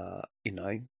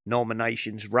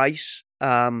 nominations race.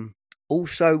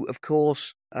 Also, of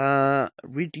course,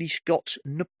 Ridley Scott's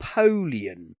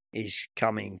Napoleon is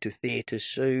coming to theatres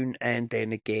soon, and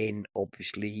then again,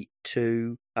 obviously,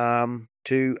 to Apple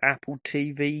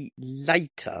TV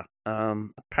later.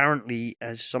 Apparently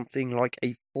as something like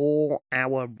a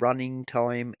 4-hour running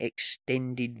time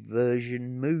extended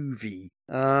version movie.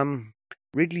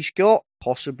 Ridley Scott,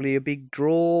 possibly a big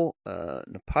draw.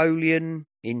 Napoleon,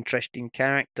 interesting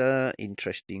character,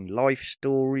 interesting life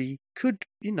story. Could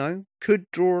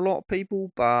draw a lot of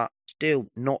people, but still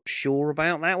not sure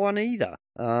about that one either.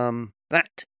 Will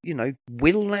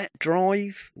that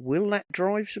drive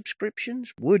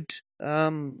subscriptions?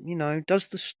 Does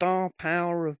the star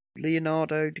power of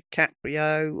Leonardo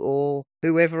DiCaprio or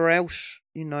whoever else,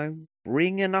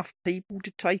 bring enough people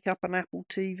to take up an Apple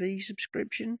TV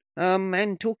subscription?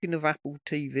 And talking of Apple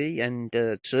TV and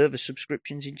service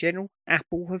subscriptions in general,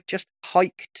 Apple have just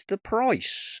hiked the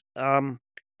price.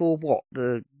 For what,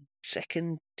 the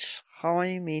second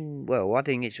time in, I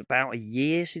think it's about a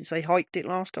year since they hiked it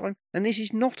last time, and this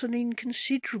is not an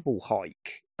inconsiderable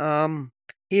hike.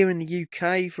 Here in the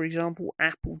UK, for example,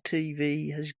 Apple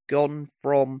TV has gone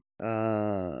from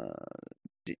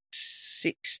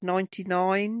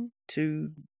 $6.99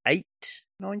 to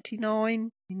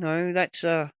 $8.99. That's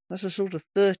a sort of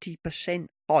 30%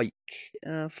 hike,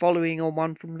 following on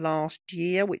one from last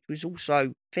year, which was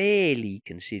also fairly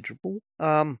considerable.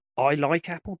 I like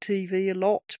Apple TV a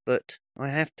lot, but I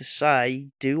have to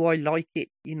say, do I like it,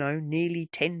 nearly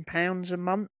 £10 a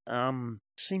month?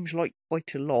 Seems like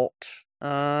quite a lot.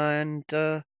 And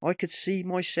I could see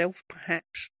myself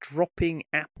perhaps dropping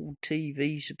Apple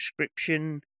TV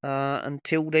subscription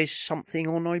until there's something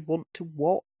on I want to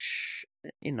watch.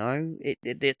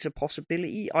 It's a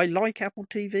possibility. I like Apple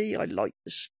TV. I like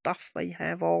the stuff they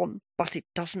have on, but it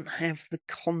doesn't have the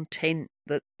content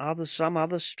that some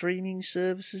other streaming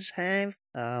services have.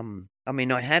 I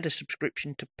had a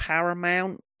subscription to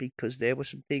Paramount because there were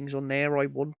some things on there I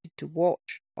wanted to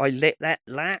watch. I let that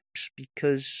lapse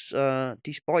because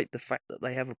despite the fact that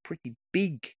they have a pretty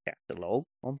big catalogue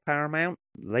on Paramount,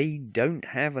 they don't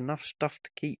have enough stuff to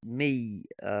keep me,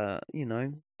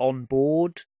 on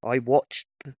board. I watched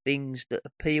the things that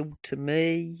appealed to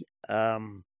me.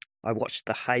 I watched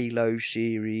the Halo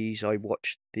series. I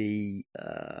watched the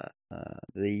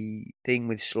thing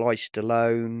with Sly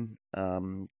Stallone,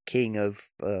 King of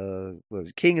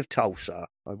Tulsa.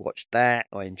 I watched that.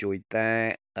 I enjoyed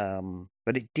that.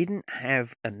 But it didn't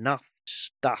have enough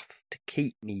stuff to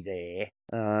keep me there.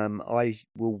 I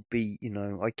will be,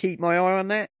 I keep my eye on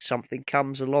that. Something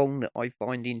comes along that I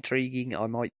find intriguing, I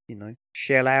might,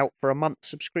 shell out for a month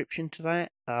subscription to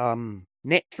that.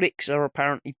 Netflix are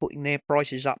apparently putting their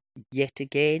prices up yet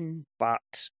again,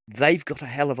 but they've got a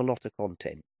hell of a lot of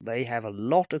content. They have a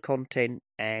lot of content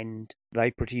and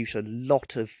they produce a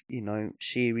lot of,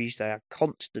 series. They are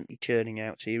constantly churning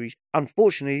out series.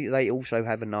 Unfortunately, they also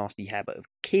have a nasty habit of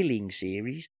killing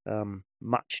series,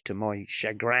 much to my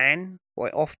chagrin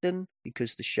quite often,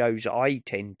 because the shows I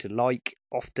tend to like,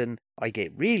 often I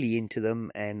get really into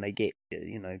them and they get,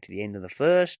 to the end of the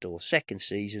first or second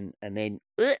season and then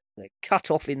they're cut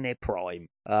off in their prime,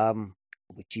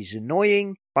 which is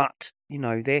annoying, but,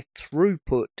 their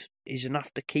throughput is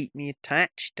enough to keep me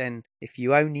attached, and if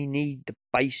you only need the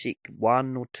basic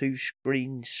 1 or 2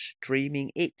 screen streaming,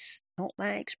 it's not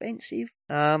that expensive.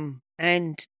 And,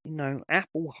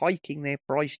 Apple hiking their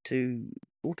price to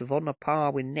sort of on a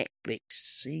par with Netflix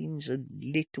seems a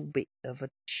little bit of a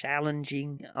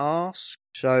challenging ask.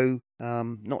 So,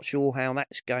 not sure how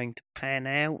that's going to pan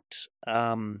out.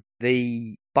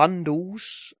 The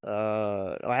bundles,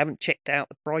 I haven't checked out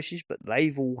the prices, but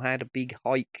they've all had a big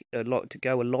hike, a lot to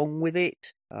go along with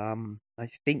it. I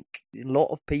think a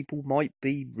lot of people might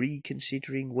be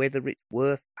reconsidering whether it's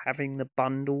worth having the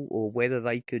bundle or whether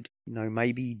they could,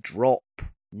 maybe drop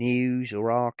news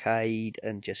or arcade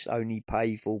and just only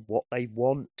pay for what they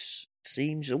want.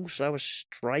 seems also a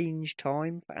strange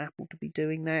time for Apple to be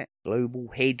doing that. Global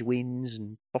headwinds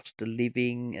and cost of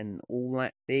living and all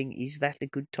that thing. Is that a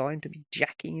good time to be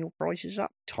jacking your prices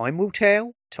up? Time will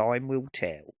tell. Time will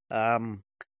tell.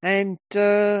 And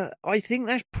I think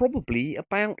that's probably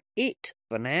about it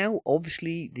for now.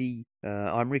 Obviously,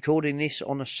 I'm recording this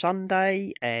on a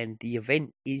Sunday, and the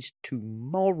event is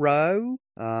tomorrow.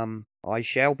 I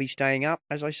shall be staying up,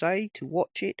 as I say, to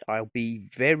watch it. I'll be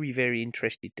very, very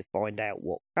interested to find out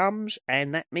what comes,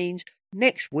 and that means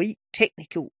next week,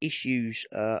 technical issues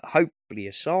hopefully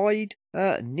aside,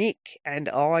 Nick and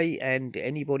I and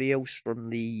anybody else from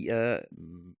the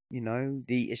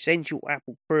Essential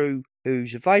Apple crew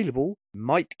who's available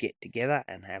might get together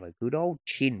and have a good old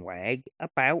chinwag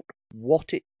about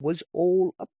what it was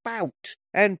all about,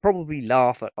 and probably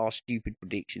laugh at our stupid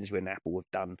predictions when Apple have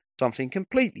done something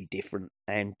completely different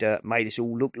and made us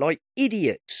all look like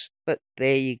idiots. But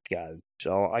there you go.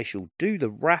 So I shall do the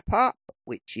wrap up,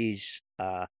 which is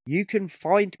you can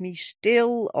find me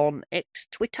still on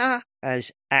Twitter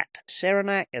as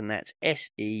 @Serenak, and that's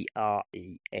SERENAK.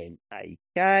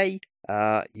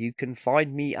 You can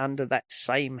find me under that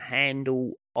same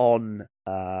handle on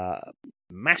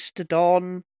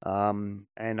Mastodon, and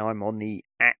I'm on the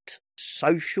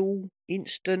 @Social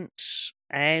instance,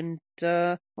 and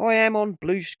I am on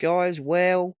Blue Sky as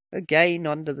well, again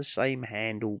under the same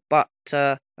handle, but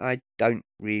I don't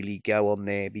really go on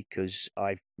there because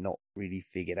I've not really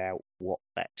figured out what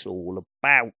that's all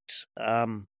about.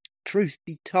 Truth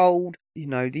be told,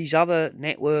 these other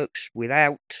networks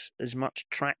without as much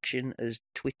traction as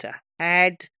Twitter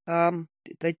had,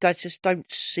 they just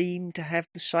don't seem to have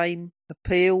the same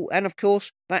appeal. And of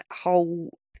course, that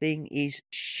whole thing is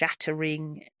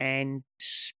shattering and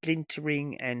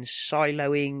splintering and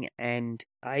siloing, and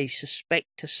I suspect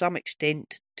to some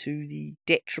extent to the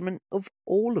detriment of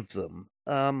all of them.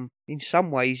 In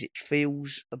some ways it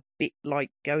feels a bit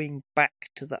like going back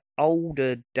to the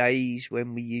older days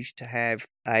when we used to have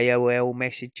AOL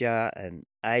Messenger and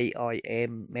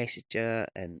AIM Messenger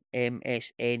and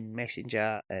MSN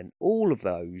Messenger and all of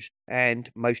those, and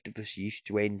most of us used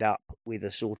to end up with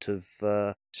a sort of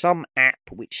some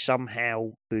app which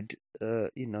somehow could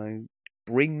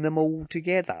bring them all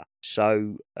together.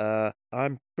 So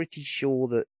I'm pretty sure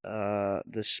that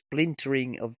the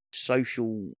splintering of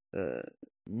social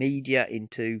media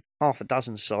into half a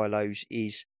dozen silos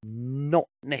is not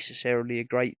necessarily a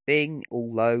great thing,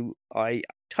 although I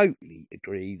totally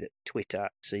agree that Twitter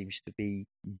seems to be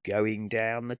going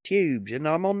down the tubes, and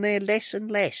I'm on there less and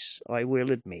less, I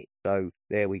will admit. So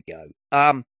there we go.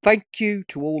 Thank you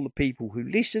to all the people who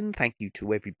listen. Thank you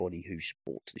to everybody who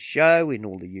supports the show in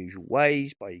all the usual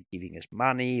ways by giving us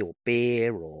money or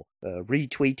beer or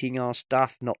retweeting our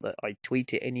stuff. Not that I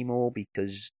tweet it anymore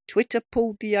because Twitter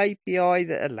pulled the API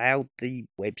that allowed the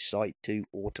website to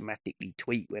automatically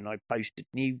tweet when I posted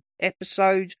new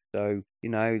episodes. So,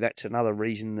 that's another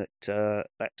reason that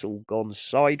that's all gone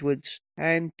sideways.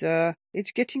 And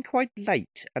it's getting quite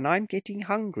late and I'm getting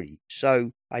hungry.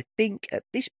 So I think at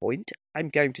this point I'm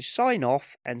going to sign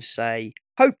off and say,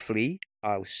 hopefully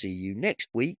I'll see you next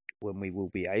week when we will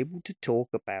be able to talk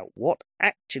about what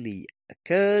actually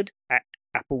occurred at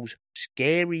Apple's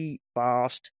scary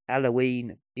fast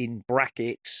Halloween in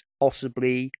brackets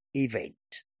possibly event.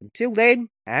 Until then,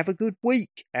 have a good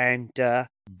week and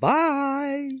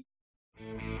bye.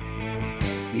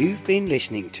 You've been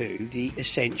listening to the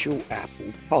Essential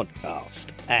Apple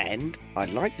podcast, and I'd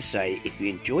like to say if you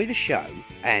enjoy the show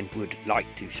and would like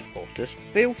to support us,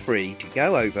 feel free to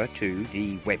go over to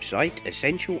the website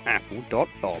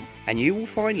essentialapple.com and you will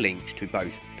find links to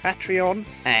both Patreon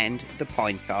and the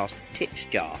Pinecast Tips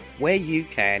Jar, where you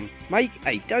can make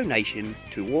a donation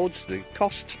towards the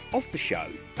costs of the show,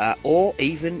 or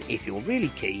even if you're really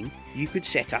keen, you could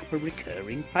set up a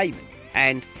recurring payment.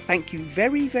 And thank you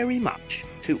very, very much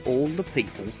to all the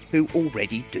people who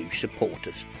already do support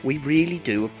us. We really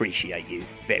do appreciate you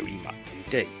very much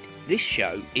indeed. This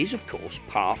show is, of course,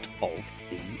 part of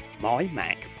the My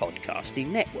Mac Podcasting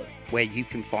Network, where you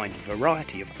can find a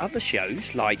variety of other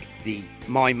shows like the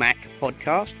My Mac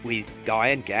Podcast with Guy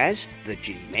and Gaz, the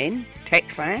G-Men,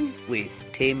 Tech Fan with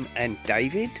Tim and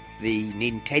David, the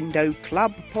Nintendo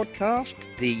Club podcast,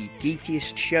 the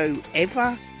geekiest show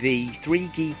ever, the Three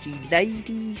Geeky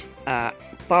Ladies,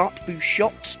 Bart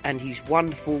Bouchot and his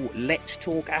wonderful Let's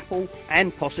Talk Apple,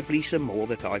 and possibly some more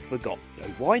that I've forgotten. So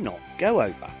why not go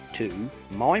over to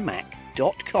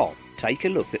mymac.com, take a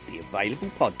look at the available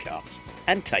podcasts,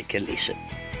 and take a listen.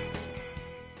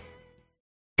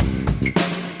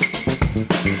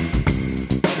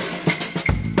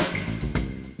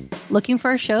 Looking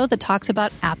for a show that talks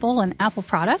about Apple and Apple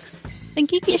products? then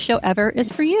Geekiest Show Ever is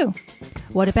for you.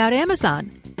 What about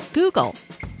Amazon? Google.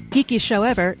 Geekiest Show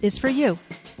Ever is for you.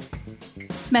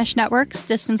 Mesh networks,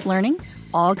 distance learning,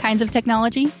 all kinds of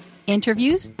technology,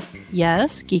 interviews.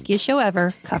 Yes, Geekiest Show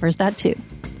Ever covers that too.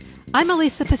 I'm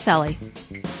Elisa Pacelli.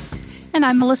 And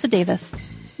I'm Melissa Davis.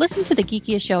 Listen to the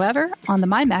Geekiest Show Ever on the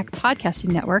MyMac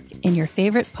Podcasting Network in your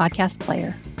favorite podcast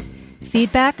player.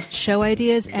 Feedback, show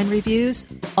ideas, and reviews,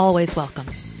 always welcome.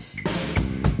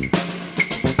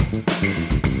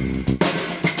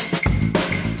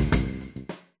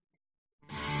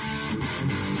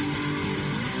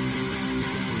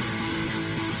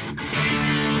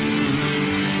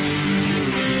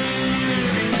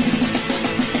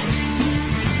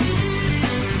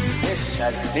 This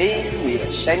has been the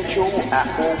Essential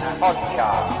Apple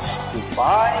Podcast.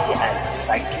 Goodbye and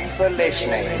thank you for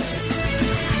listening.